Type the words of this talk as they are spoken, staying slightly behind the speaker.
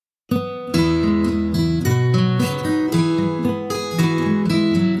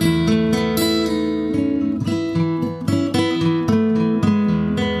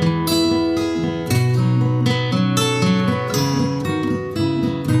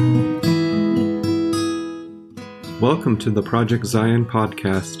Welcome to the Project Zion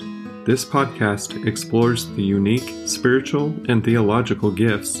podcast. This podcast explores the unique spiritual and theological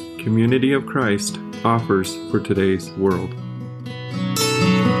gifts Community of Christ offers for today's world.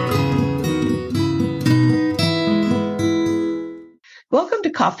 Welcome to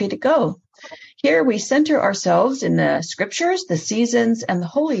Coffee to Go. Here we center ourselves in the scriptures, the seasons, and the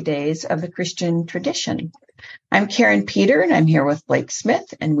holy days of the Christian tradition. I'm Karen Peter, and I'm here with Blake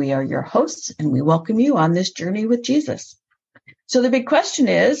Smith, and we are your hosts, and we welcome you on this journey with Jesus. So the big question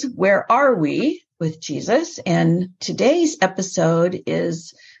is, where are we with Jesus? And today's episode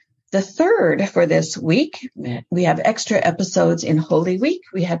is the third for this week. We have extra episodes in Holy Week.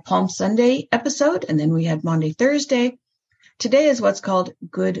 We had Palm Sunday episode, and then we had Maundy, Thursday. Today is what's called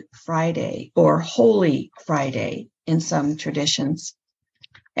Good Friday or Holy Friday in some traditions.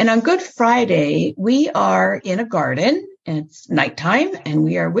 And on Good Friday, we are in a garden, and it's nighttime, and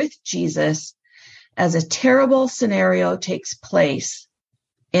we are with Jesus as a terrible scenario takes place,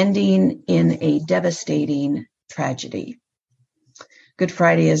 ending in a devastating tragedy. Good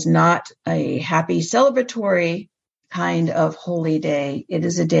Friday is not a happy celebratory kind of holy day. It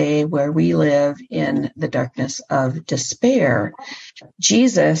is a day where we live in the darkness of despair.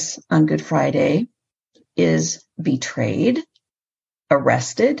 Jesus on Good Friday is betrayed,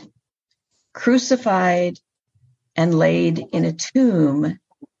 arrested, crucified, and laid in a tomb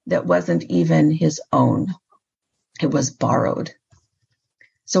that wasn't even his own. It was borrowed.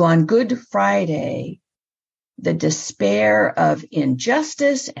 So on Good Friday, the despair of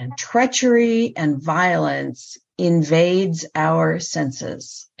injustice and treachery and violence invades our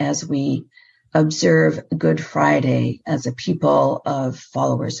senses as we observe Good Friday as a people of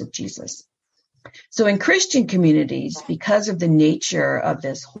followers of Jesus. So in Christian communities, because of the nature of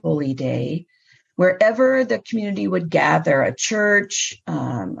this holy day, wherever the community would gather, a church,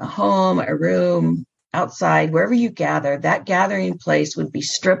 a home, a room, outside, wherever you gather, that gathering place would be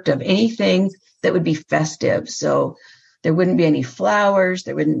stripped of anything that would be festive. So there wouldn't be any flowers,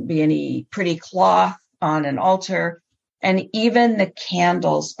 there wouldn't be any pretty cloth on an altar, and even the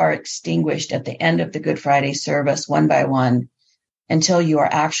candles are extinguished at the end of the Good Friday service, one by one, until you are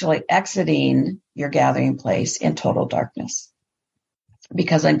actually exiting your gathering place in total darkness.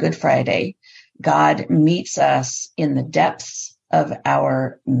 Because on Good Friday, God meets us in the depths of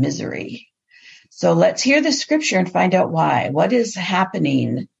our misery. So let's hear the scripture and find out why. What is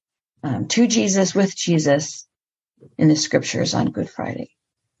happening to Jesus, with Jesus, in the scriptures on Good Friday?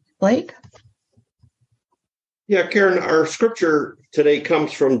 Blake? Yeah, Karen, our scripture today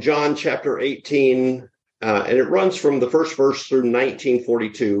comes from John chapter 18, and it runs from the first verse through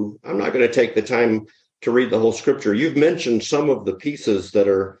 1942. I'm not going to take the time to read the whole scripture. You've mentioned some of the pieces that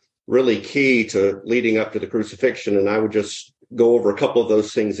are really key to leading up to the crucifixion, and I would just go over a couple of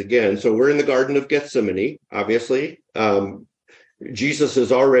those things again. So we're in the Garden of Gethsemane, obviously. Jesus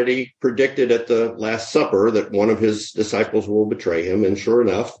has already predicted at the Last Supper that one of his disciples will betray him, and sure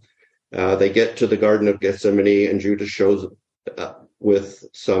enough, they get to the Garden of Gethsemane, and Judas shows up with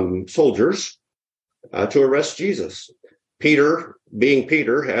some soldiers to arrest Jesus. Peter, being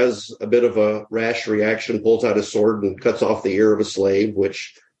Peter, has a bit of a rash reaction, pulls out his sword and cuts off the ear of a slave,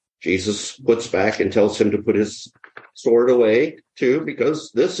 which Jesus puts back and tells him to put his sword away too,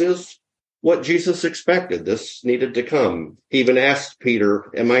 because this is what Jesus expected. This needed to come. He even asked Peter,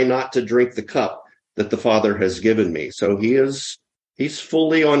 "Am I not to drink the cup that the Father has given me?" So he's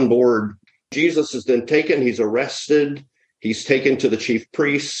fully on board. Jesus is then taken, he's arrested, he's taken to the chief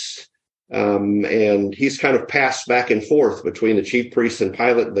priests, and he's kind of passed back and forth between the chief priests and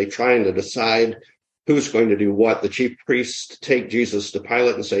Pilate. They trying to decide who's going to do what. The chief priests take Jesus to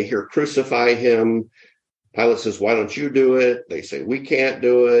Pilate and say, "Here, crucify him." Pilate says, "Why don't you do it?" They say, "We can't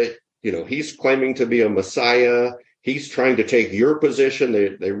do it." You know, he's claiming to be a Messiah. He's trying to take your position.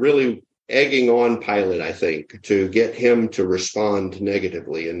 They really egging on Pilate, I think, to get him to respond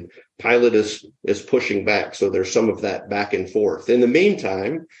negatively. And Pilate is pushing back. So there's some of that back and forth. In the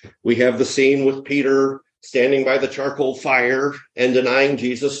meantime, we have the scene with Peter standing by the charcoal fire and denying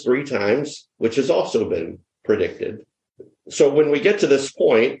Jesus 3 times, which has also been predicted. So when we get to this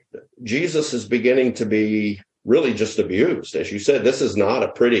point, Jesus is beginning to be really just abused. As you said, this is not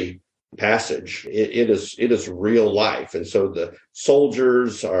a pretty passage. It is real life. And so the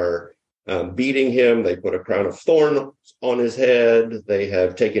soldiers are beating him. They put a crown of thorns on his head. They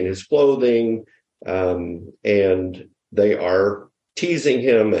have taken his clothing, and they are teasing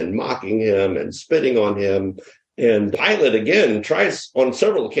him and mocking him and spitting on him. And Pilate, again, tries on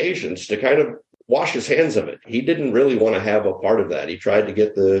several occasions to kind of wash his hands of it. He didn't really want to have a part of that. He tried to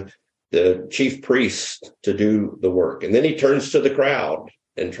get the chief priest to do the work. And then he turns to the crowd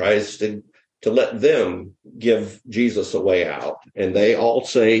and tries to to let them give Jesus a way out. And they all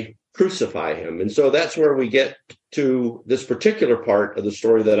say, crucify him. And so that's where we get to this particular part of the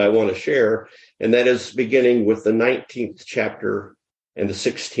story that I want to share. And that is beginning with the 19th chapter and the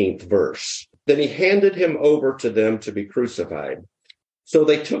 16th verse. Then he handed him over to them to be crucified. So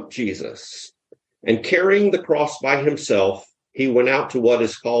they took Jesus, and carrying the cross by himself, he went out to what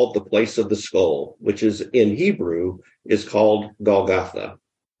is called the place of the skull, which is in Hebrew is called Golgotha.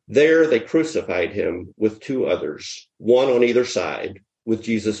 There they crucified him with two others, one on either side, with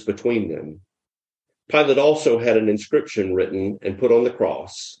Jesus between them. Pilate also had an inscription written and put on the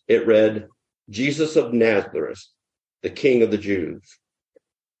cross. It read, Jesus of Nazareth, the King of the Jews.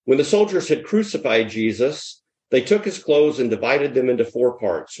 When the soldiers had crucified Jesus, they took his clothes and divided them into 4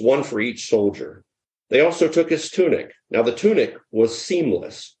 parts, one for each soldier. They also took his tunic. Now the tunic was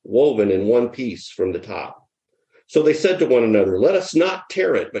seamless, woven in one piece from the top. So they said to one another, let us not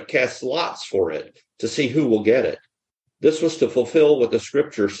tear it, but cast lots for it to see who will get it. This was to fulfill what the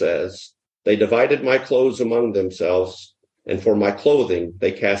scripture says. They divided my clothes among themselves, and for my clothing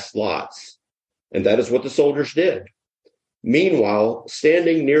they cast lots. And that is what the soldiers did. Meanwhile,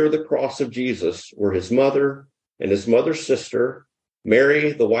 standing near the cross of Jesus were his mother and his mother's sister,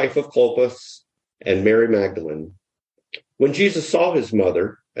 Mary, the wife of Clopas, and Mary Magdalene. When Jesus saw his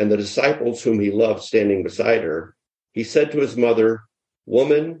mother and the disciples whom he loved standing beside her, he said to his mother,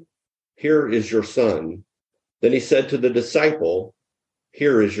 Woman, here is your son. Then he said to the disciple,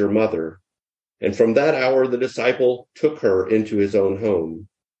 Here is your mother. And from that hour, the disciple took her into his own home.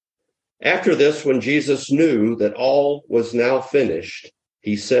 After this, when Jesus knew that all was now finished,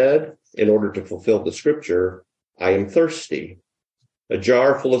 he said, in order to fulfill the scripture, I am thirsty. A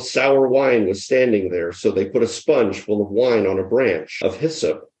jar full of sour wine was standing there, so they put a sponge full of wine on a branch of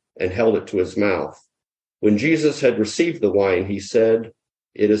hyssop and held it to his mouth. When Jesus had received the wine, he said,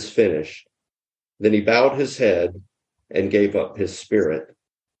 It is finished. Then he bowed his head and gave up his spirit.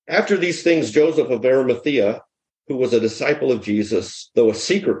 After these things, Joseph of Arimathea, who was a disciple of Jesus, though a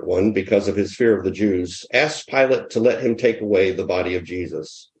secret one because of his fear of the Jews, asked Pilate to let him take away the body of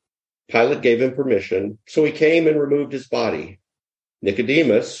Jesus. Pilate gave him permission, so he came and removed his body.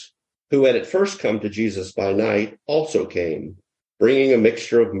 Nicodemus, who had at first come to Jesus by night, also came, bringing a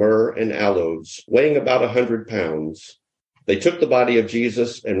mixture of myrrh and aloes, weighing about 100 pounds. They took the body of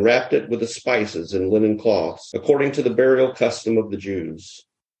Jesus and wrapped it with the spices in linen cloths, according to the burial custom of the Jews.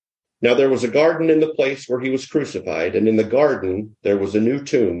 Now there was a garden in the place where he was crucified, and in the garden there was a new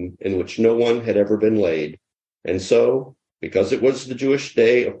tomb in which no one had ever been laid. And so, because it was the Jewish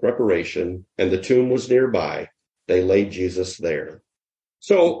day of preparation, and the tomb was nearby, they laid Jesus there.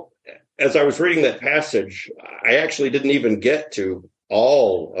 So, as I was reading that passage, I actually didn't even get to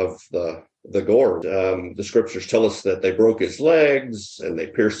all of the gore. The scriptures tell us that they broke his legs and they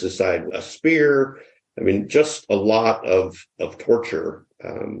pierced his side with a spear. I mean, just a lot of torture.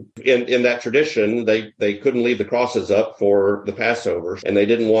 In that tradition, they couldn't leave the crosses up for the Passover, and they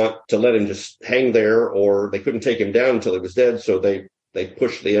didn't want to let him just hang there, or they couldn't take him down until he was dead. So they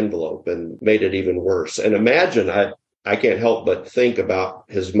pushed the envelope and made it even worse. And imagine, I can't help but think about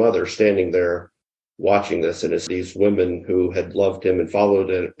his mother standing there watching this, and it's these women who had loved him and followed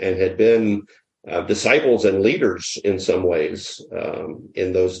him and had been disciples and leaders in some ways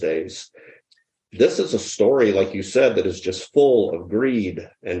in those days. This is a story, like you said, that is just full of greed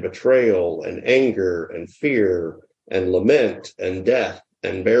and betrayal and anger and fear and lament and death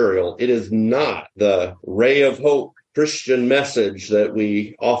and burial. It is not the ray of hope Christian message that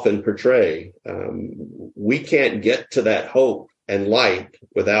we often portray. We can't get to that hope and light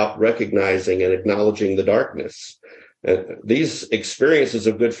without recognizing and acknowledging the darkness. These experiences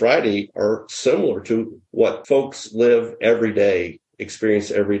of Good Friday are similar to what folks experience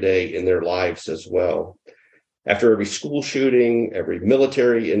every day in their lives as well. After every school shooting, every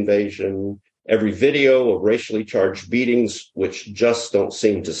military invasion, every video of racially charged beatings, which just don't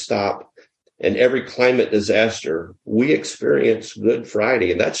seem to stop, and every climate disaster, we experience Good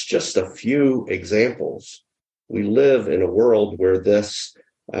Friday. And that's just a few examples. We live in a world where this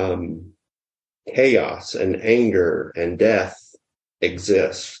chaos and anger and death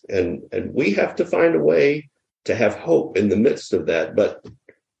exists. And we have to find a way to have hope in the midst of that. But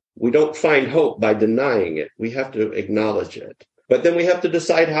we don't find hope by denying it. We have to acknowledge it. But then we have to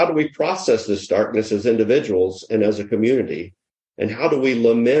decide, how do we process this darkness as individuals and as a community? And how do we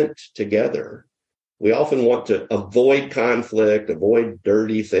lament together? We often want to avoid conflict, avoid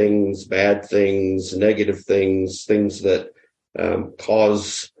dirty things, bad things, negative things, things that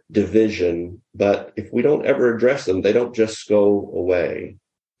cause division. But if we don't ever address them, they don't just go away.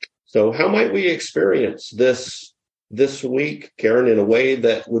 So how might we experience this this week, Karen, in a way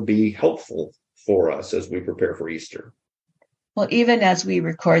that would be helpful for us as we prepare for Easter? Well, even as we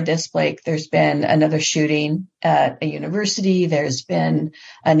record this, Blake, there's been another shooting at a university. There's been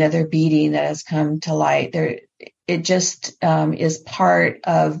another beating that has come to light. It just is part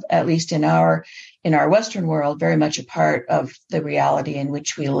of, at least in our Western world, very much a part of the reality in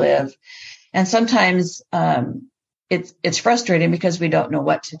which we live. And sometimes it's frustrating because we don't know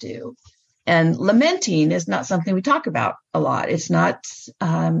what to do. And lamenting is not something we talk about a lot. It's not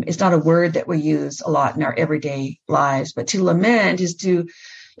a word that we use a lot in our everyday lives. But to lament is to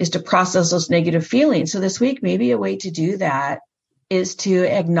process those negative feelings. So this week, maybe a way to do that is to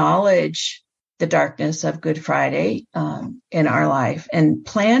acknowledge the darkness of Good Friday in our life and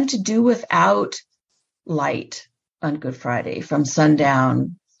plan to do without light on Good Friday from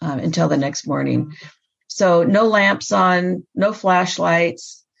sundown until the next morning. So no lamps on, no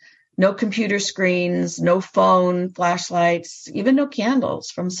flashlights, no computer screens, no phone flashlights, even no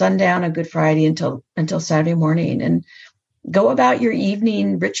candles from sundown on Good Friday until Saturday morning. And go about your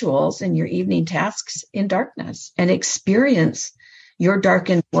evening rituals and your evening tasks in darkness and experience your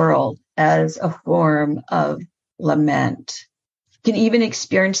darkened world as a form of lament. You can even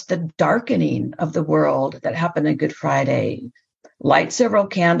experience the darkening of the world that happened on Good Friday. Light several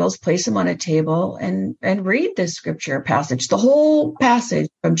candles, place them on a table, and read this scripture passage, the whole passage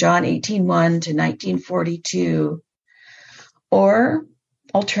from John 18:1 to 19:42. Or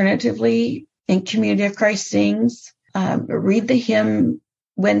alternatively, in Community of Christ Sings, read the hymn,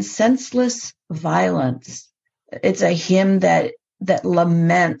 When Senseless Violence. It's a hymn that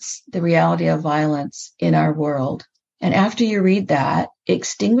laments the reality of violence in our world. And after you read that,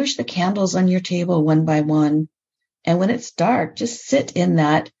 extinguish the candles on your table one by one. And when it's dark, just sit in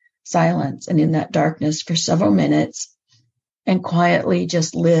that silence and in that darkness for several minutes and quietly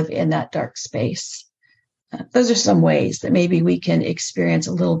just live in that dark space. Those are some ways that maybe we can experience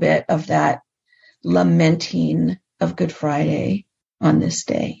a little bit of that lamenting of Good Friday on this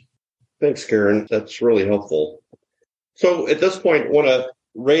day. Thanks, Karen. That's really helpful. So at this point, I want to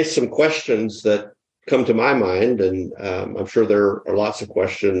raise some questions that come to my mind, and I'm sure there are lots of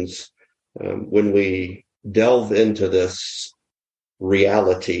questions when we delve into this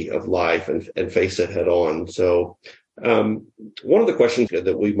reality of life and face it head on. So one of the questions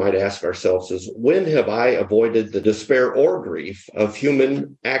that we might ask ourselves is, when have I avoided the despair or grief of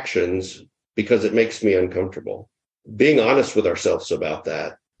human actions because it makes me uncomfortable? Being honest with ourselves about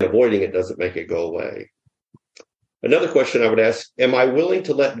that, avoiding it doesn't make it go away. Another question I would ask, am I willing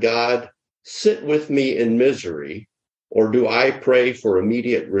to let God sit with me in misery, or do I pray for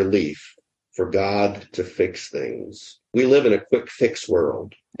immediate relief, for God to fix things? We live in a quick fix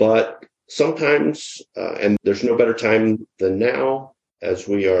world, but sometimes, and there's no better time than now, as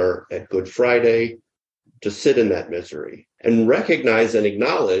we are at Good Friday, to sit in that misery and recognize and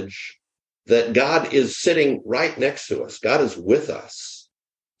acknowledge that God is sitting right next to us. God is with us.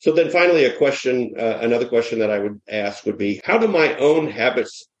 So then finally, another question that I would ask would be, how do my own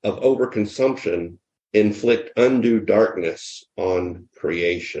habits of overconsumption inflict undue darkness on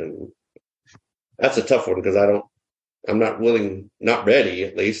creation? That's a tough one because I'm not ready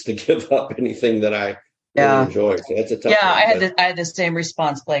at least to give up anything that I really enjoy. So that's a tough one. I had the same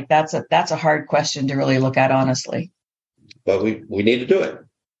response, Blake. That's a hard question to really look at, honestly. But we need to do it.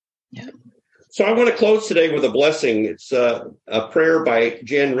 Yeah. So I want to close today with a blessing. It's a prayer by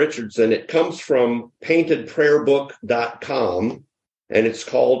Jan Richardson. It comes from paintedprayerbook.com, and it's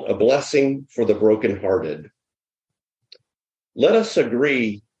called A Blessing for the Brokenhearted. Let us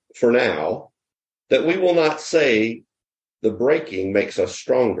agree for now that we will not say the breaking makes us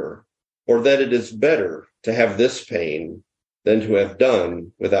stronger, or that it is better to have this pain than to have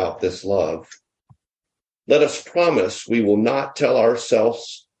done without this love. Let us promise we will not tell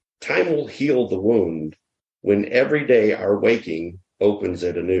ourselves time will heal the wound when every day our waking opens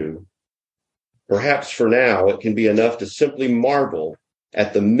it anew. Perhaps for now it can be enough to simply marvel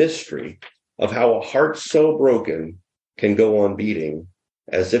at the mystery of how a heart so broken can go on beating,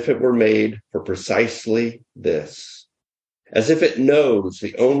 as if it were made for precisely this, as if it knows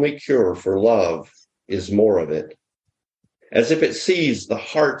the only cure for love is more of it, as if it sees the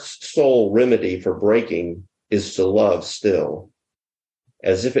heart's sole remedy for breaking is to love still,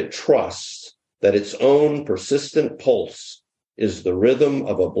 as if it trusts that its own persistent pulse is the rhythm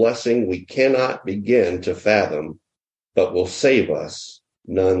of a blessing we cannot begin to fathom, but will save us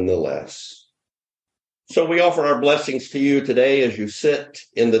nonetheless. So we offer our blessings to you today as you sit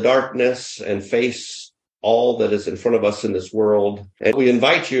in the darkness and face all that is in front of us in this world. And we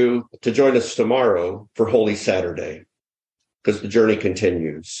invite you to join us tomorrow for Holy Saturday, because the journey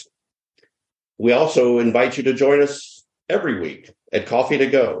continues. We also invite you to join us every week at Coffee to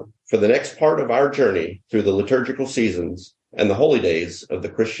Go for the next part of our journey through the liturgical seasons and the holy days of the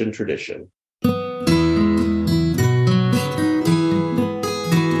Christian tradition.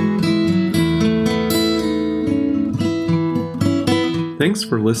 Thanks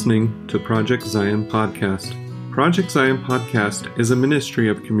for listening to Project Zion Podcast. Project Zion Podcast is a ministry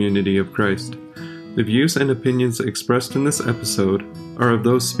of Community of Christ. The views and opinions expressed in this episode are of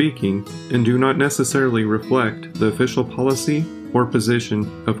those speaking and do not necessarily reflect the official policy or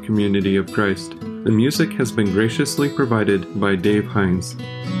position of Community of Christ. The music has been graciously provided by Dave Hines.